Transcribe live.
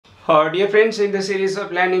Dear friends, in the series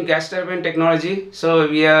of learning gas turbine technology, so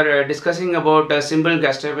we are discussing about a simple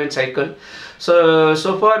gas turbine cycle. So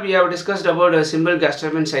far we have discussed about a simple gas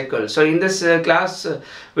turbine cycle. So in this class,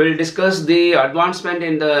 we'll discuss the advancement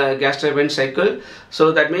in the gas turbine cycle.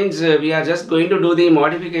 So that means we are just going to do the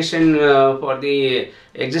modification for the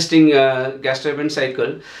existing gas turbine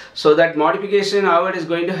cycle. So that modification, how it is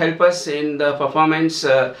going to help us in the performance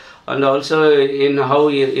and also in how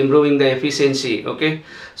improving the efficiency. Okay,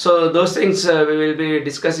 so those things we will be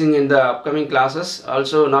discussing in the upcoming classes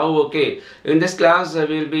also. Now, okay, in this class we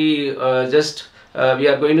will be we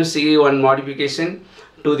are going to see one modification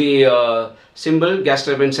to the simple gas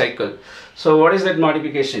turbine cycle. So what is that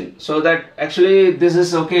modification? So that actually this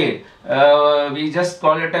is okay, we just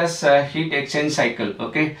call it as heat exchange cycle.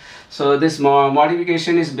 Okay, so this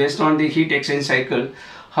modification is based on the heat exchange cycle.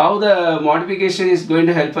 How the modification is going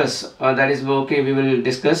to help us, that is okay, we will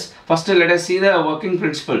discuss. First let us see the working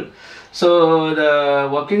principle. So the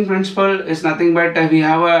working principle is nothing but we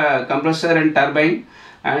have a compressor and turbine,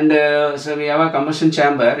 and so we have a combustion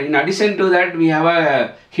chamber. In addition to that, we have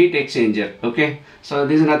a heat exchanger. Okay, so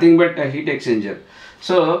this is nothing but a heat exchanger.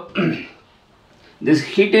 So this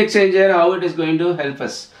heat exchanger, how it is going to help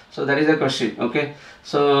us? So that is the question. Okay,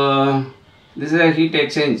 so this is a heat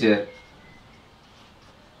exchanger.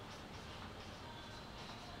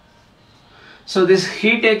 So this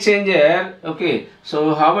heat exchanger, okay,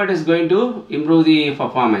 so how it is going to improve the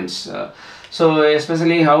performance, so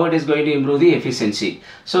especially how it is going to improve the efficiency.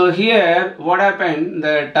 So here what happened,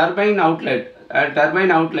 the turbine outlet,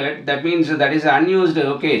 that means that is unused.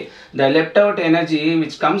 Okay, the left out energy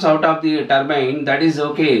which comes out of the turbine, that is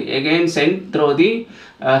okay again sent through the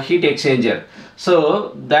heat exchanger.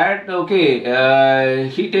 So that okay,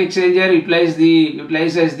 heat exchanger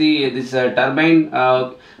utilizes this turbine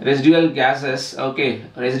residual gases, okay,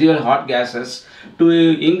 residual hot gases, to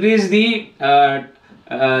increase the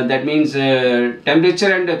that means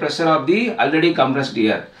temperature and pressure of the already compressed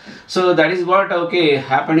air. So that is what okay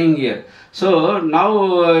happening here. So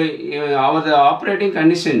now the operating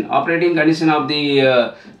condition of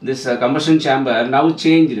the this combustion chamber now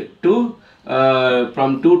changed to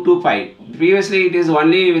from 2 to 5. Previously it is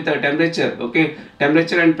only with the temperature, okay,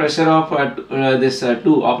 temperature and pressure of this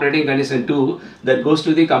 2, operating condition 2, that goes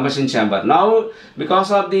to the combustion chamber. Now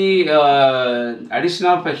because of the addition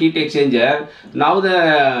of a heat exchanger, now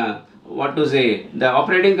the the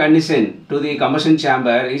operating condition to the combustion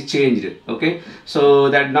chamber is changed. Okay, so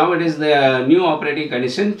that now it is the new operating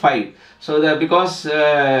condition 5. So the because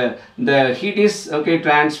the heat is okay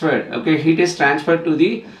transferred, okay, heat is transferred to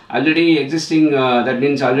the already existing that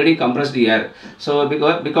means already compressed air. So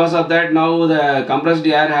because of that, now the compressed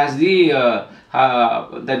air has the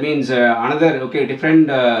that means another okay different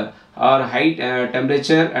or high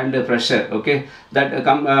temperature and pressure. Okay, that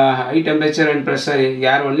high temperature and pressure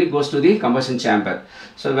air only goes to the combustion chamber.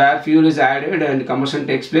 So where fuel is added and combustion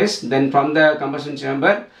takes place, then from the combustion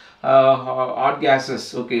chamber hot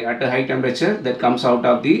gases, okay, at a high temperature, that comes out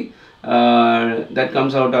of the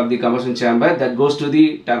combustion chamber, that goes to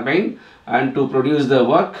the turbine and to produce the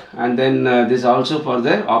work, and then this also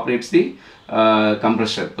further operates the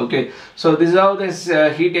compressor. Okay, so this is how this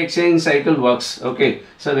heat exchange cycle works. Okay,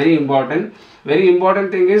 so very important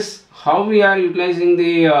thing is how we are utilizing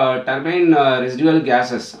the turbine residual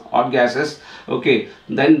gases, hot gases. Okay,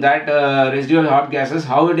 then that residual hot gases,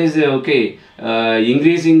 how it is okay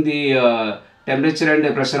increasing the temperature and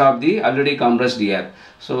the pressure of the already compressed air.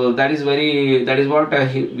 So that is what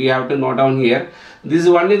we have to note down here. This is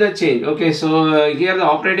only the change. Okay, so here the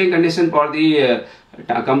operating condition for the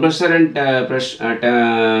compressor and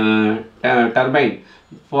turbine,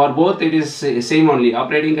 for both it is same only.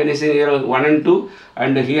 Operating condition here 1 and 2,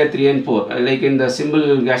 and here 3 and 4, like in the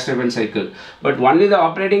simple gas turbine cycle. But only the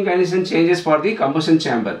operating condition changes for the combustion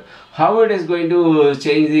chamber. How it is going to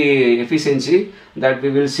change the efficiency, that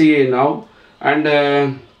we will see now. And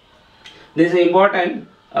this is important.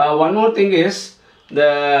 One more thing is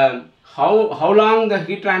the how long the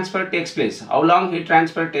heat transfer takes place. How long heat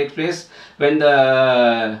transfer takes place when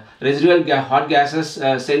the residual hot gases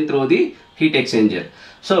sent through the heat exchanger.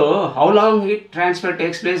 So how long heat transfer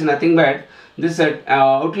takes place? Nothing but this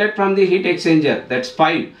outlet from the heat exchanger, that's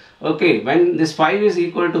 5. Okay, when this 5 is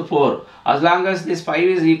equal to 4, as long as this 5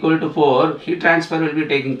 is equal to 4, heat transfer will be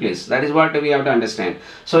taking place. That is what we have to understand.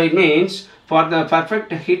 So it means for the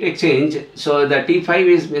perfect heat exchange, so the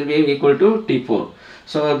T5 will be equal to T4.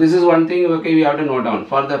 So this is one thing, okay, we have to note down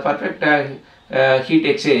for the perfect heat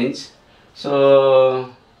exchange.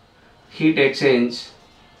 So heat exchange,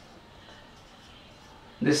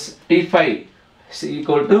 this T5 is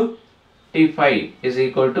equal to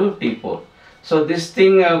T4. So this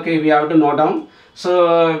thing, okay, we have to note down.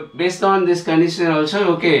 So based on this condition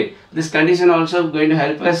also, okay, this condition also going to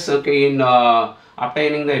help us, okay, in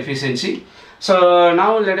obtaining the efficiency. So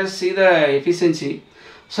now let us see the efficiency.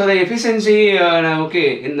 So the efficiency,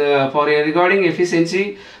 okay, in the for regarding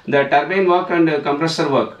efficiency, the turbine work and compressor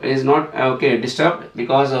work is not okay disturbed,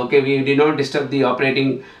 because okay we did not disturb the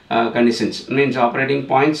operating conditions, means operating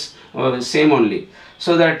points same only.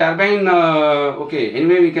 So the turbine, okay,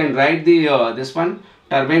 anyway we can write the this one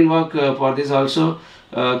turbine work for this also.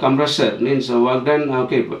 Compressor means work done,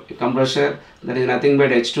 okay, compressor, that is nothing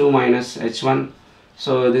but H2 minus H1.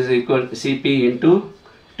 So this is equal to Cp into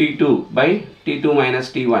T2 by T2 minus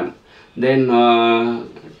T1. Then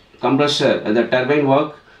compressor, the turbine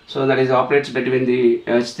work, so that is operates between the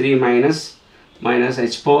H3 minus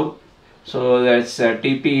H4. So that's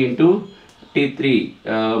Tp into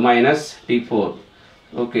T3 minus T4.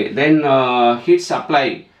 Okay, then heat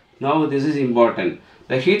supply. Now this is important.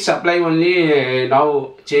 The heat supply only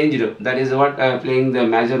now changed. That is what playing the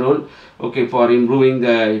major role, okay, for improving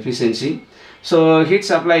the efficiency. So heat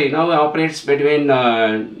supply now operates between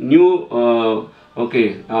new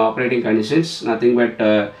okay operating conditions, nothing but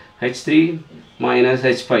H3 minus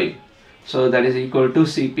H5. So that is equal to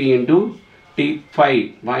Cp into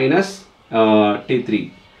T5 minus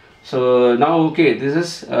T3. So now okay, this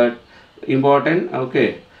is important,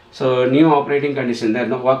 okay. So new operating condition that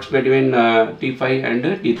works between T5 and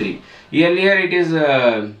T3. Earlier it is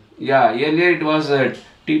earlier it was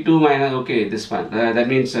T2 minus, okay, this one that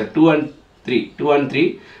means 2 and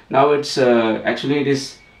 3. Now it's actually it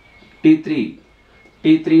is T3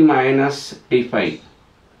 minus T5.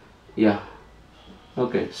 Yeah,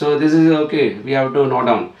 okay. So this is okay, we have to note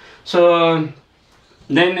down. So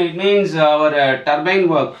then it means our turbine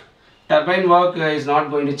work is not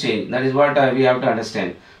going to change. That is what we have to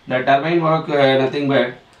understand. The turbine work nothing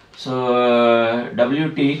but, so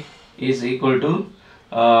Wt is equal to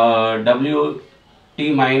Wt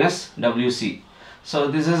minus Wc. So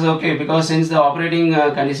this is okay, because since the operating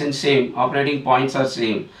condition same, operating points are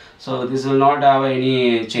same, so this will not have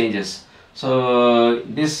any changes. So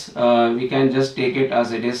this we can just take it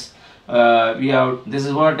as it is. We have, this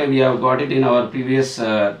is what we have got it in our previous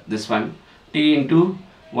this one, T into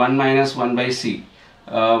 1 minus 1 by C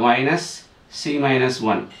minus C minus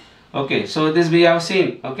 1. Okay, so this we have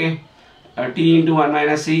seen, okay, T into 1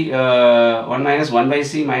 minus C 1 minus 1 by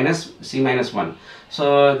C minus C minus 1.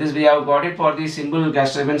 So this we have got it for the simple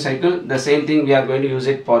gas turbine cycle. The same thing we are going to use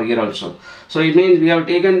it for here also. So it means we have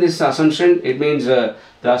taken this assumption. It means the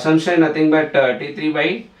assumption nothing but T3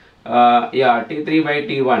 by T3 by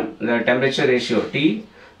T1, the temperature ratio T,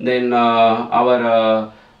 then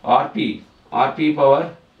our RP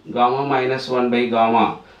power gamma minus 1 by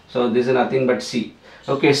gamma. So this is nothing but C.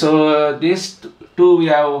 Okay, so these two we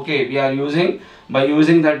have, okay, we are using, by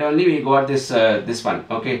using that only we got this this one.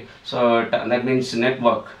 Okay, so that means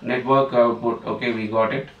network output, okay, we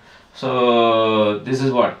got it. So this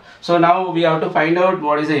is what. So now we have to find out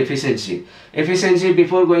what is the efficiency.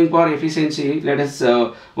 Before going for efficiency, let us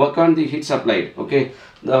work on the heat supplied. Okay,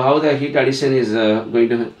 how the heat addition is going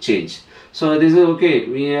to change. So this is okay,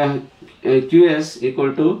 we Qs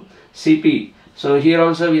equal to Cp. So here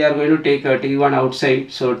also we are going to take T1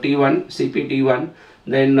 outside. So T1 Cp T1,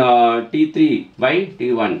 then T3 by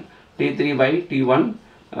T1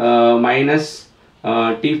 minus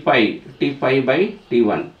T5 by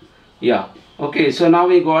T1. Yeah, okay, so now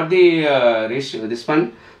we got the ratio, this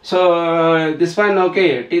one. So this one,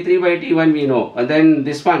 okay, T3 by T1 we know, and then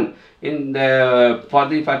this one in the for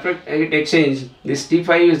the perfect heat exchange, this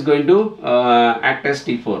T5 is going to act as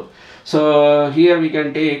T4. So here we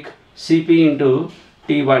can take Cp into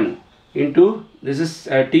T1 into, this is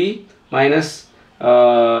T minus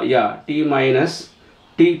T minus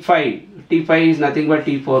T5 is nothing but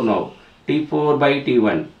T4 now, T4 by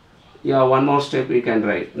T1. Yeah, one more step we can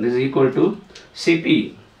write. This is equal to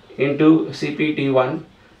Cp into Cp T1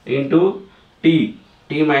 into T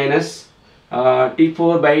minus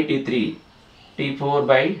T4 by T3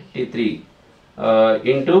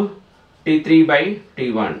 into T3 by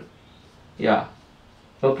T1. Yeah,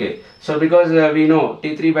 okay. So because we know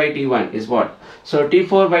T3 by T1 is what? So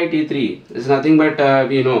T4 by T3 is nothing but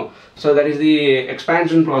we know. So that is the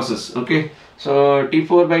expansion process. Okay. So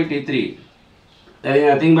T4 by T3, that is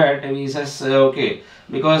nothing but we says okay,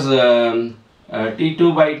 because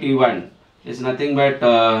T2 by T1 is nothing but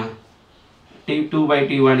T2 by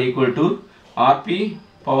T1 equal to Rp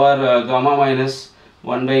power gamma minus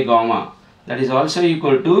 1 by gamma, that is also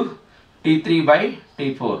equal to T3 by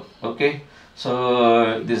T4. Okay,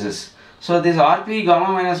 so this is, so this Rp gamma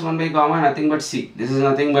minus 1 by gamma nothing but C. This is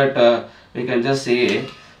nothing but we can just say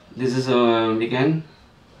this is we can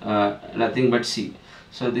nothing but C.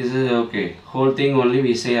 So this is okay, whole thing only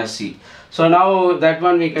we say as C. So now that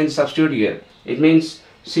one we can substitute here. It means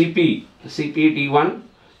Cp T1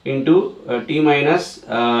 into T minus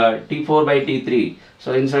T4 by T3.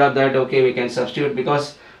 So instead of that, okay, we can substitute,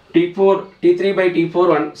 because T3 by T4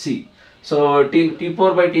 1 C. So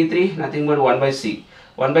T4 by T3 nothing but 1 by C.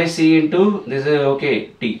 1 by C into this is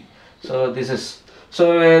okay T. So this is,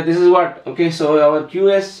 so this is what, okay, so our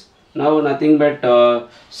QS now nothing but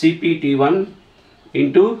CpT1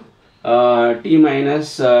 into T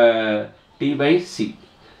minus T by C.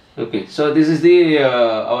 Okay, so this is the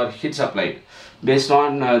our heat supplied based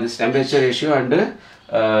on this temperature ratio and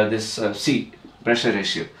this C pressure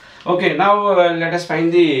ratio. Okay, now let us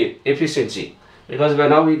find the efficiency, because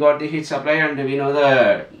now we got the heat supply and we know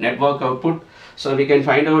the network output, so we can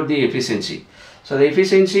find out the efficiency. So the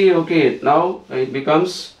efficiency, okay, now it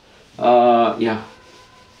becomes yeah,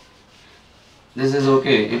 this is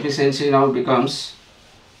okay, efficiency now becomes,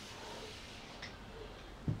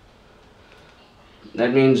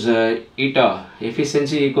 that means eta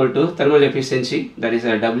efficiency equal to thermal efficiency, that is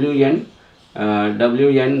a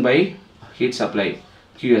Wn by heat supply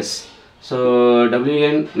QS. So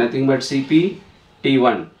Wn nothing but Cp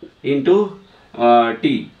T1 into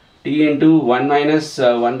T into 1 minus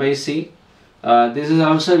 1 by C. This is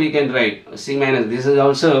also we can write C minus, this is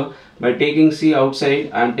also by taking C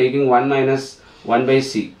outside I am taking 1 minus 1 by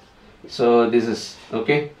C. So this is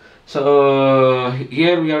okay. So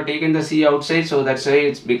here we have taken the C outside, so that's why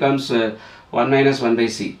it becomes 1 minus 1 by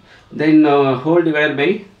C. Then whole divided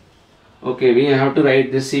by, okay, we have to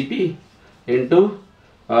write this Cp into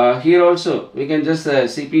here also we can just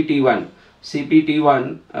CpT1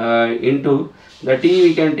 into the T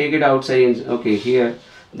we can take it outside, okay, here,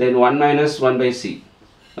 then 1 minus 1 by C.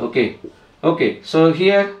 Okay, okay, so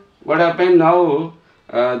here what happened now,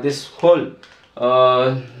 this whole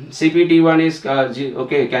CpT1 is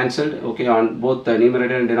okay, cancelled, okay, on both the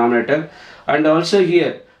numerator and denominator, and also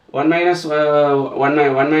here 1 minus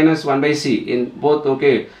 1 by C in both,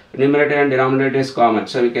 okay, numerator and denominator is common,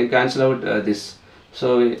 so we can cancel out this.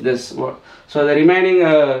 So this, so the remaining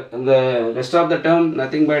the rest of the term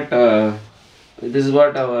nothing but this is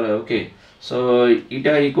what our, okay, so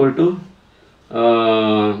eta equal to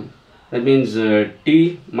that means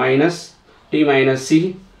T minus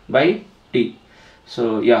C by T.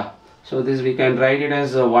 So yeah, so this we can write it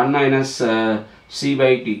as 1 minus C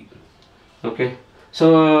by T. Okay,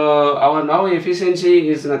 so our now efficiency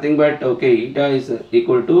is nothing but, okay, eta is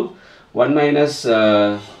equal to 1 minus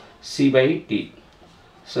C by T.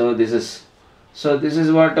 So this is, so this is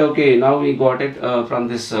what, okay, now we got it from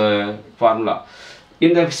this formula.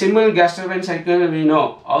 In the simple gas turbine cycle, we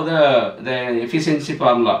know how the efficiency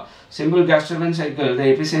formula. Simple gas turbine cycle, the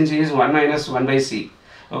efficiency is 1 minus 1 by C.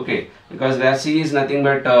 Okay, because where C is nothing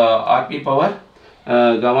but Rp power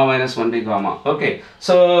gamma minus 1 by gamma. Okay,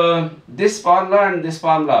 so this formula and this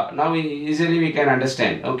formula now easily we can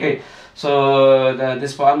understand. Okay, so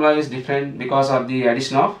this formula is different because of the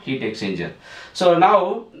addition of heat exchanger. So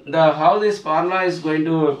now how this formula is going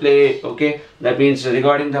to play, okay, that means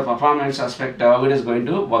regarding the performance aspect, how it is going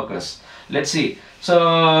to work us. Let's see.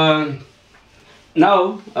 So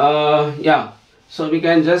now yeah, so we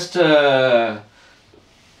can just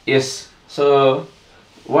yes, so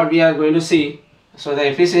what we are going to see, so the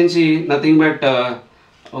efficiency nothing but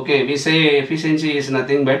okay, we say efficiency is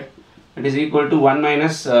nothing but it is equal to 1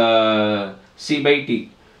 minus C by T.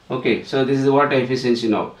 Okay, so this is what efficiency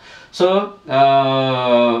now. So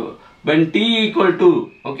when T equal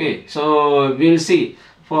to, okay, so we will see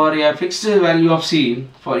for a fixed value of C,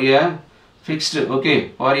 for a fixed, okay,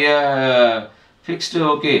 for a fixed,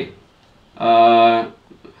 okay,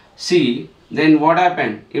 C, then what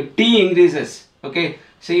happened if T increases, okay,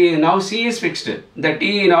 see now C is fixed, the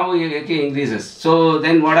T now, okay, increases, so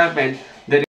then what happened, the